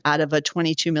position out of a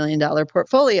 $22 million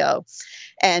portfolio.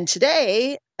 And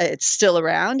today it's still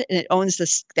around and it owns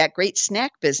that great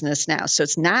snack business now. So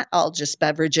it's not all just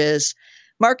beverages.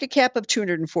 Market cap of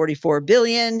 244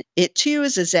 billion. It too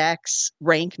is a Zacks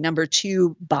rank number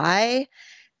 2 buy.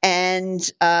 And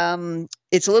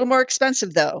it's a little more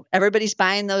expensive though. Everybody's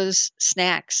buying those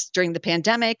snacks during the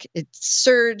pandemic. It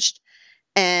surged.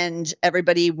 And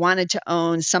everybody wanted to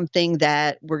own something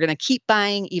that we're going to keep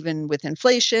buying even with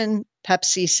inflation.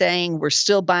 Pepsi saying we're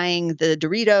still buying the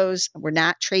Doritos. We're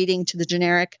not trading to the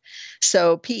generic.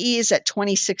 So PE is at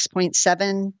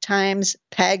 26.7 times.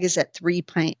 PEG is at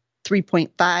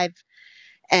 3.5.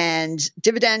 And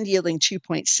dividend yielding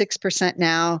 2.6%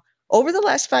 now. Over the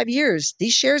last 5 years,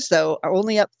 these shares, though, are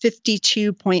only up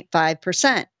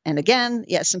 52.5%. And again,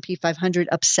 the S&P 500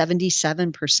 up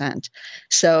 77%.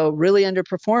 So really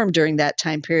underperformed during that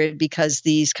time period because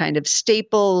these kind of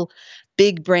staple,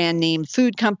 big brand name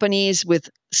food companies with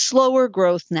slower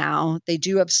growth now, they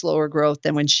do have slower growth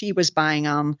than when she was buying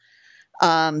them.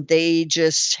 They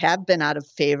just have been out of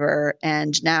favor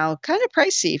and now kind of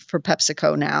pricey for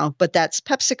PepsiCo now. But that's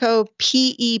PepsiCo.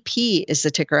 PEP is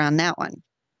the ticker on that one.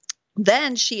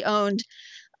 Then she owned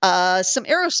some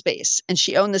aerospace, and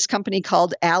she owned this company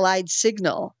called Allied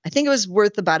Signal. I think it was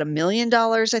worth about $1 million,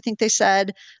 I think they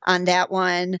said, on that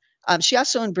one. She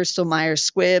also owned Bristol Myers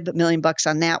Squibb, $1 million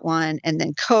on that one, and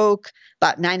then Coke,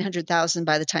 about $900,000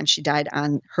 by the time she died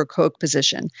on her Coke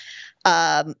position.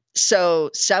 So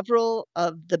several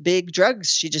of the big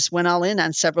drugs, she just went all in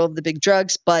on several of the big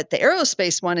drugs, but the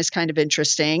aerospace one is kind of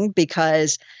interesting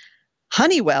because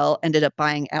Honeywell ended up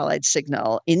buying Allied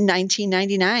Signal in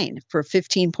 1999 for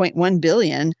 $15.1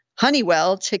 billion.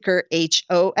 Honeywell, ticker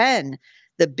HON,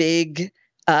 the big,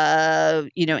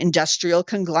 industrial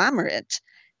conglomerate.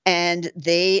 And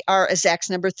they are a Zacks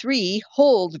number 3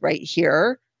 hold right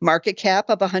here. Market cap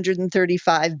of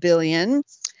 135 billion.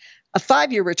 A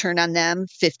 5-year return on them,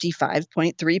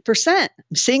 55.3%. I'm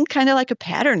seeing kind of like a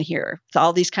pattern here with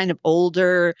all these kind of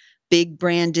older, big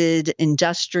branded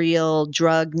industrial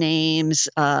drug names,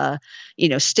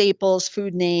 staples,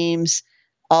 food names,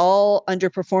 all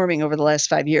underperforming over the last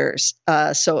 5 years.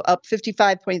 So up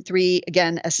 55.3,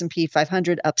 again, S&P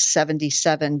 500 up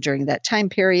 77 during that time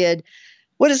period.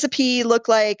 What does the PE look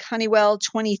like? Honeywell,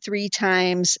 23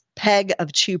 times, PEG of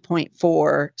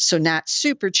 2.4. So not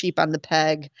super cheap on the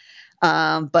PEG.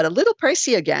 but a little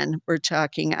pricey again. We're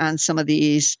talking on some of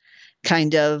these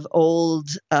kind of old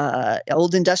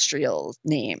industrial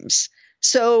names.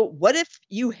 So what if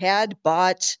you had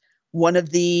bought one of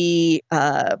the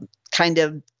kind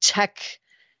of tech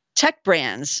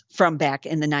brands from back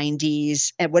in the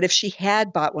 90s? And what if she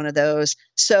had bought one of those?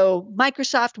 So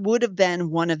Microsoft would have been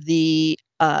one of the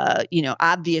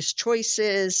obvious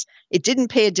choices. It didn't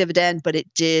pay a dividend, but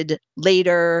it did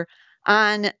later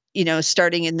on,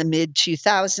 starting in the mid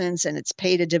 2000s, and it's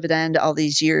paid a dividend all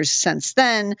these years since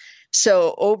then.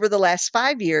 So over the last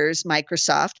 5 years,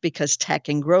 Microsoft, because tech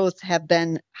and growth have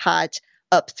been hot,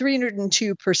 up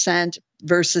 302%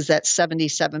 versus that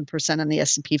 77% on the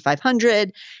S&P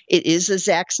 500. It is a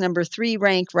Zacks number 3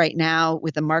 rank right now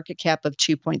with a market cap of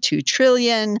 2.2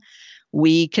 trillion.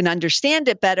 We can understand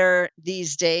it better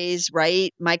these days,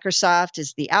 right? Microsoft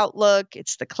is the Outlook,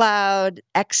 it's the cloud,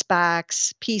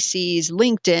 Xbox, PCs,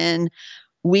 LinkedIn.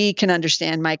 We can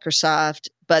understand Microsoft,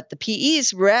 but the PE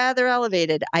is rather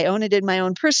elevated. I own it in my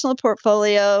own personal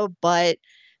portfolio, but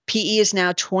PE is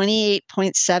now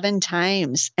 28.7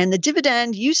 times. And the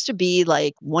dividend used to be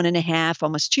like 1.5%,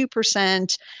 almost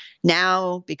 2%.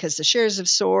 Now, because the shares have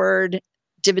soared,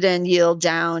 dividend yield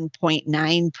down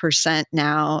 0.9%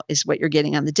 now is what you're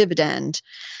getting on the dividend.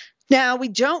 Now, we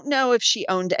don't know if she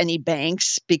owned any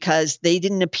banks because they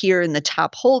didn't appear in the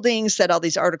top holdings that all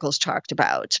these articles talked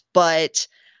about. But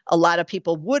a lot of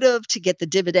people would have to get the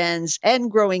dividends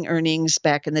and growing earnings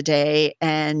back in the day.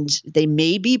 And they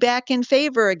may be back in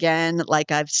favor again,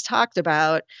 like I've talked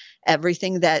about.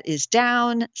 Everything that is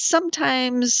down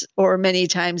sometimes or many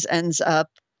times ends up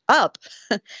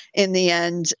in the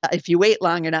end, if you wait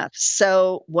long enough.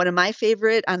 So one of my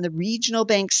favorite on the regional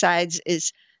bank sides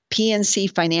is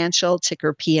PNC Financial,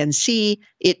 ticker PNC.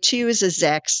 It too is a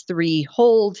Zacks 3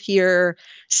 hold here,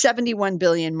 71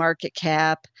 billion market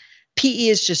cap. PE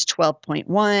is just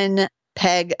 12.1,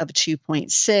 PEG of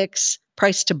 2.6,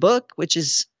 price to book, which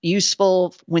is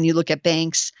useful when you look at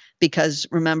banks, because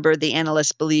remember, the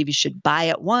analysts believe you should buy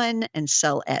at 1 and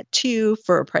sell at 2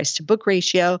 for a price to book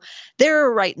ratio. They're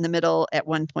right in the middle at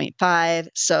 1.5,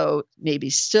 so maybe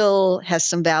still has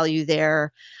some value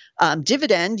there.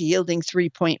 Dividend yielding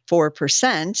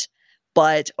 3.4%.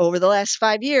 But over the last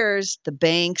 5 years, the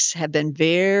banks have been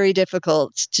very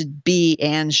difficult to be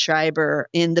Ann Schreiber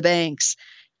in the banks.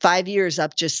 5 years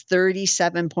up just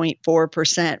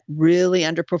 37.4%, really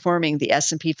underperforming the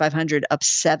S&P 500, up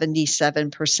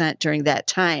 77% during that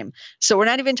time. So we're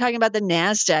not even talking about the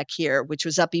NASDAQ here, which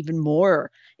was up even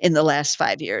more in the last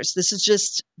 5 years. This is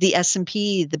just the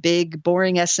S&P, the big,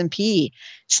 boring S&P.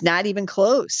 It's not even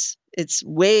close. It's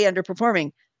way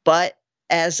underperforming. But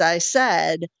as I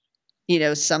said,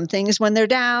 some things when they're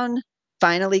down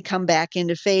finally come back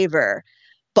into favor.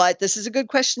 But this is a good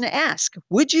question to ask.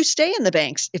 Would you stay in the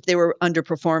banks if they were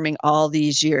underperforming all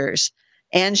these years?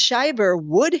 Ann Schreiber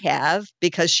would have,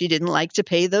 because she didn't like to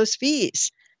pay those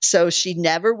fees. So she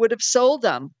never would have sold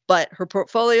them, but her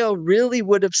portfolio really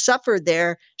would have suffered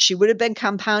there. She would have been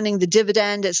compounding the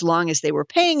dividend as long as they were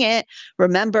paying it.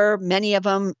 Remember, many of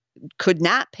them could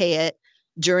not pay it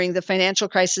during the financial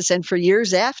crisis and for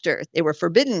years after. They were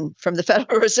forbidden from the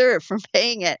Federal Reserve from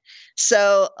paying it.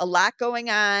 So a lot going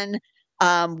on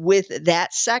with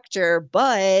that sector,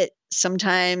 but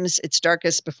sometimes it's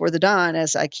darkest before the dawn,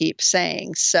 as I keep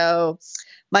saying. So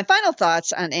my final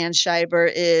thoughts on Ann Schreiber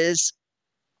is,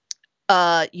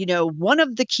 one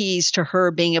of the keys to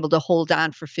her being able to hold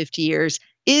on for 50 years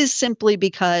is simply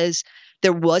because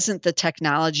there wasn't the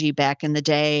technology back in the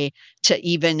day to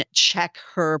even check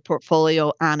her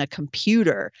portfolio on a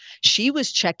computer. She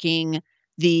was checking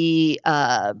the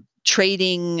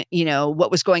trading,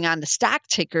 what was going on, the stock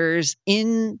tickers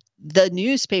in the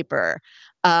newspaper,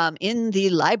 in the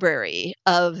library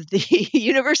of the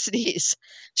universities.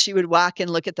 She would walk and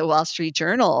look at the Wall Street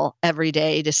Journal every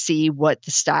day to see what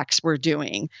the stocks were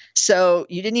doing. So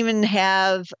you didn't even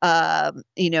have,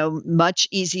 much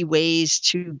easy ways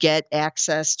to get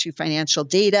access to financial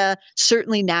data,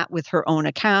 certainly not with her own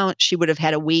account. She would have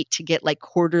had to wait to get like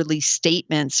quarterly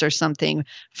statements or something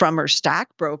from her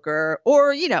stockbroker,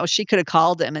 or, she could have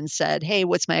called him and said, hey,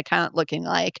 what's my account looking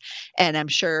like? And I'm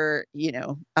sure,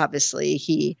 obviously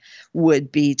he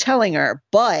would be telling her.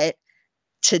 But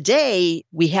today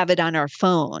we have it on our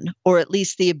phone, or at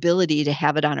least the ability to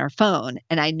have it on our phone.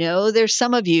 And I know there's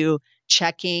some of you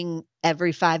checking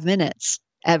every 5 minutes,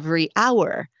 every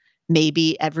hour,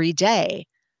 maybe every day,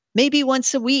 maybe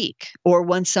once a week or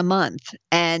once a month.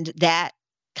 And that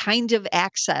kind of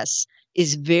access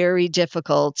is very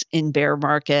difficult in bear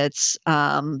markets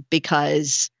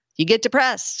because you get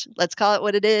depressed. Let's call it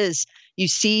what it is. you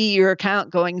see your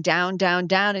account going down, down,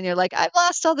 down, and you're like, I've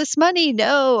lost all this money.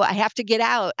 No, I have to get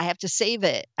out. I have to save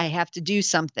it. I have to do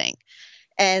something.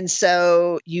 And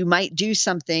so you might do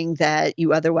something that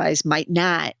you otherwise might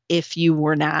not if you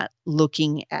were not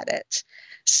looking at it.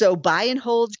 So buy and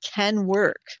hold can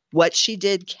work. What she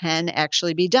did can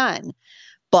actually be done,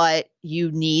 but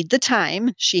you need the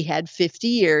time. She had 50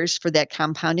 years for that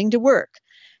compounding to work.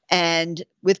 And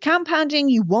with compounding,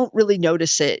 you won't really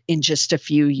notice it in just a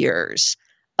few years.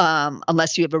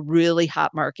 Unless you have a really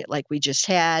hot market like we just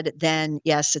had, then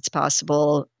yes, it's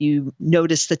possible you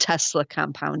notice the Tesla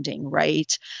compounding,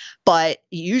 right? But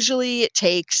usually it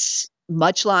takes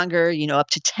much longer, up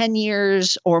to 10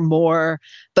 years or more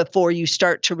before you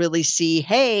start to really see,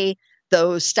 hey,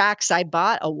 those stocks I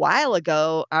bought a while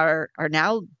ago are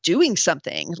now doing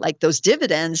something. Like those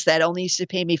dividends that only used to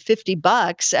pay me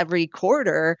 $50 every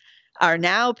quarter are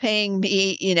now paying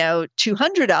me,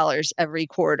 $200 every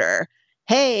quarter.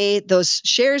 Hey, those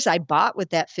shares I bought with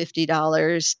that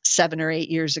 $50 7 or 8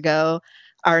 years ago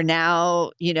are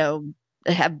now,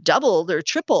 have doubled or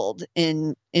tripled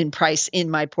in price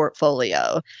in my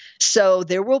portfolio. So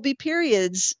there will be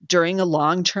periods during a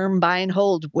long-term buy and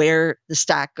hold where the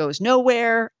stock goes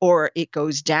nowhere or it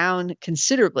goes down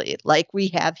considerably, like we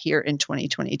have here in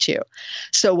 2022.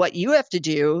 So what you have to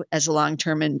do as a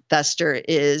long-term investor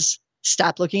is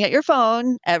stop looking at your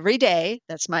phone every day.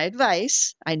 That's my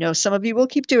advice. I know some of you will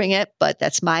keep doing it, but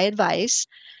that's my advice.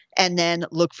 And then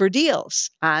look for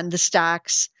deals on the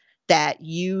stocks that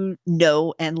you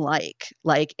know and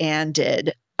like Ann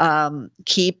did.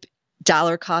 Keep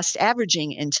dollar cost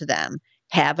averaging into them.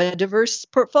 Have a diverse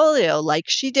portfolio like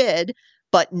she did,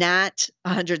 but not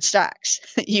 100 stocks.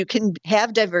 You can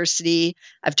have diversity.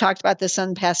 I've talked about this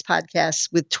on past podcasts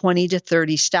with 20 to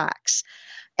 30 stocks.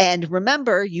 And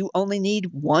remember, you only need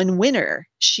one winner.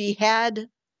 She had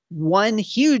one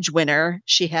huge winner.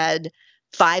 She had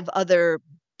 5 other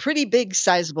pretty big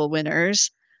sizable winners,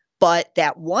 but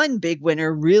that one big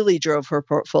winner really drove her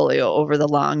portfolio over the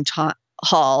long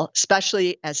haul,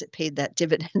 especially as it paid that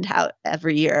dividend out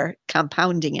every year,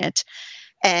 compounding it.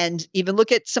 And even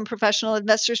look at some professional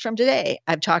investors from today.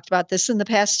 I've talked about this in the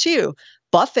past too.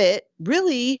 Buffett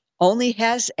really only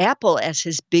has Apple as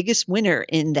his biggest winner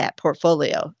in that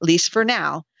portfolio, at least for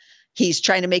now. He's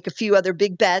trying to make a few other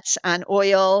big bets on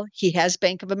oil. He has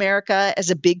Bank of America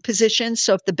as a big position.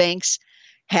 So if the banks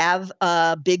have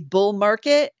a big bull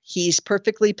market, he's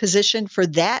perfectly positioned for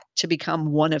that to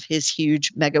become one of his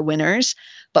huge mega winners.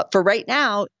 But for right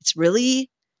now, it's really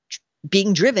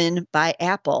being driven by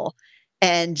Apple.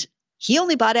 And he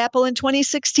only bought Apple in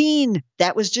 2016.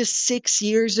 That was just 6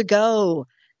 years ago.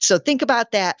 So think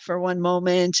about that for one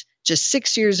moment. Just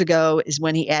 6 years ago is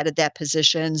when he added that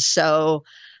position. So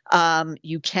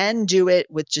you can do it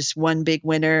with just one big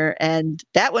winner. And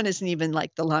that one isn't even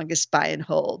like the longest buy and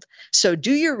hold. So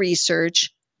do your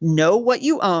research, know what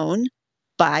you own,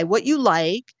 buy what you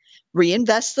like,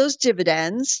 reinvest those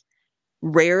dividends,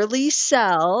 rarely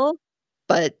sell,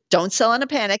 but don't sell on a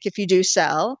panic if you do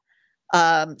sell.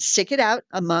 Stick it out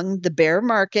among the bear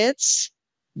markets.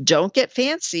 Don't get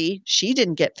fancy. She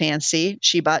didn't get fancy.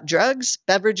 She bought drugs,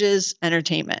 beverages,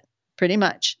 entertainment, pretty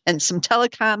much, and some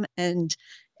telecom and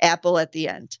Apple at the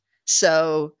end.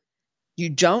 So you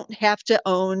don't have to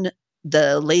own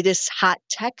the latest hot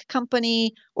tech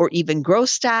company or even growth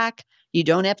stock. You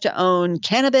don't have to own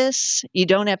cannabis. You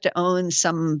don't have to own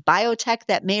some biotech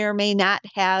that may or may not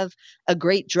have a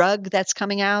great drug that's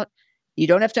coming out. You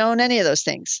don't have to own any of those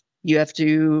things. You have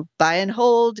to buy and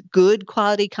hold good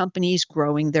quality companies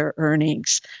growing their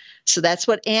earnings. So that's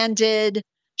what Ann did.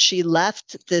 She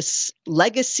left this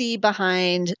legacy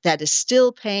behind that is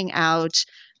still paying out.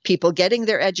 People getting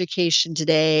their education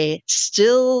today,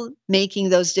 still making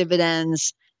those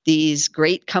dividends, these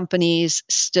great companies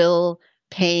still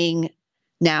paying.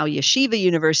 Now Yeshiva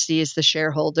University is the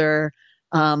shareholder,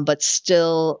 but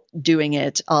still doing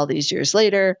it all these years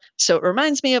later. So it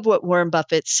reminds me of what Warren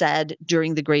Buffett said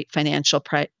during the great financial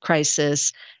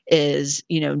crisis is,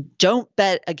 don't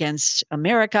bet against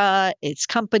America, its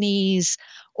companies,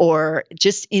 or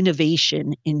just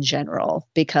innovation in general,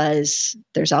 because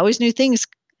there's always new things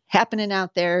happening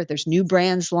out there. There's new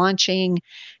brands launching,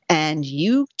 and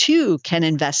you too can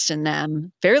invest in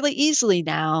them fairly easily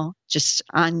now, just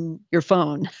on your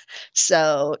phone.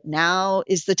 So now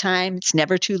is the time. It's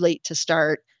never too late to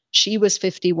start. She was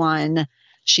 51.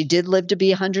 She did live to be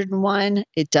 101.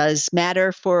 It does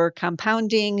matter for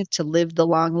compounding to live the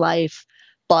long life,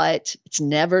 but it's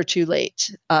never too late.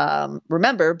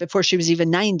 Remember, before she was even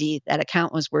 90, that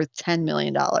account was worth $10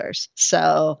 million.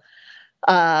 So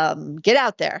Get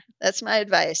out there. That's my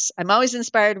advice. I'm always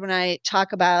inspired when I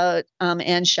talk about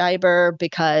Ann Scheiber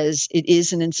because it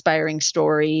is an inspiring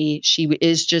story. She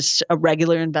is just a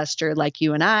regular investor like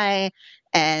you and I.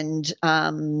 And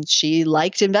she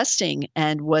liked investing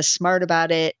and was smart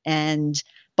about it and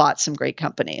bought some great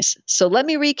companies. So let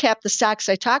me recap the stocks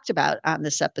I talked about on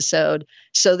this episode.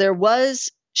 So there was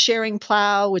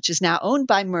Schering-Plough, which is now owned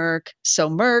by Merck. So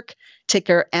Merck,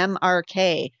 ticker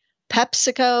MRK.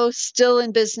 PepsiCo, still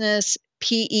in business.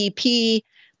 PEP,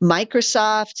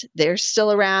 Microsoft, they're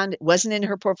still around. It wasn't in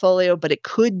her portfolio, but it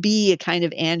could be a kind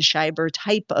of Ann Scheiber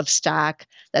type of stock.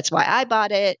 That's why I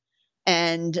bought it.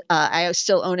 And I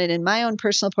still own it in my own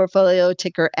personal portfolio,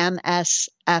 ticker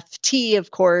MSFT,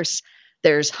 of course.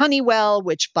 There's Honeywell,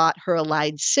 which bought her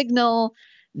Allied Signal.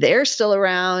 They're still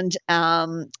around,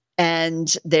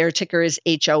 and their ticker is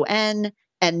HON.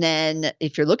 And then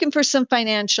if you're looking for some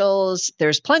financials,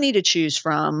 there's plenty to choose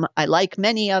from. I like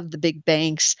many of the big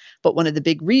banks, but one of the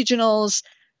big regionals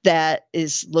that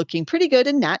is looking pretty good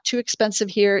and not too expensive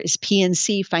here is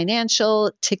PNC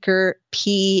Financial, ticker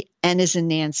P, N as in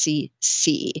Nancy,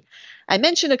 C. I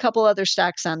mentioned a couple other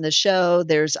stocks on the show.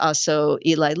 There's also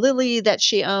Eli Lilly that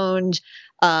she owned.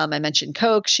 I mentioned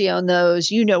Coke. She owned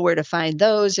those. You know where to find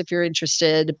those if you're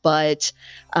interested. But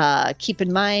keep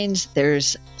in mind,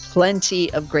 there's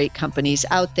plenty of great companies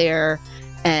out there.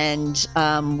 And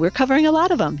we're covering a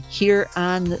lot of them here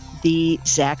on the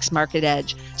Zacks Market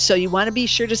Edge. So you want to be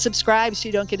sure to subscribe so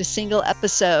you don't get a single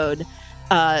episode.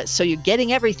 So you're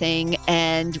getting everything,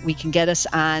 and we can get us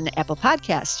on Apple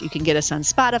Podcasts. You can get us on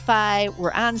Spotify.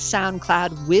 We're on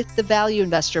SoundCloud with the Value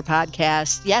Investor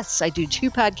Podcast. Yes, I do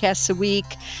 2 podcasts a week,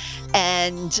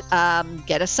 and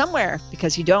get us somewhere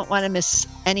because you don't want to miss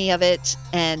any of it.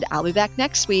 And I'll be back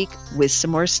next week with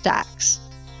some more stocks.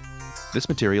 This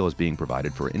material is being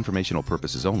provided for informational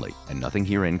purposes only, and nothing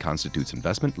herein constitutes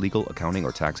investment, legal, accounting,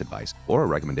 or tax advice, or a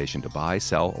recommendation to buy,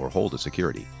 sell, or hold a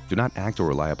security. Do not act or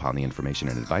rely upon the information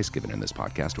and advice given in this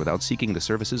podcast without seeking the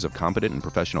services of competent and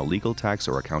professional legal, tax,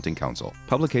 or accounting counsel.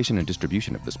 Publication and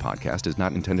distribution of this podcast is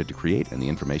not intended to create, and the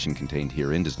information contained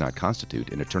herein does not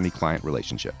constitute an attorney-client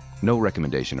relationship. No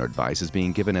recommendation or advice is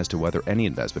being given as to whether any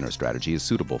investment or strategy is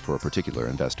suitable for a particular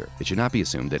investor. It should not be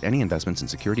assumed that any investments in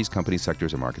securities, companies,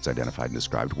 sectors, or markets identified and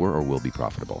described were or will be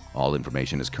profitable. All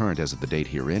information is current as of the date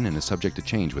herein and is subject to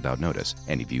change without notice.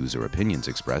 Any views or opinions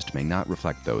expressed may not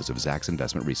reflect those of Zacks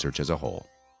Investment Research as a whole.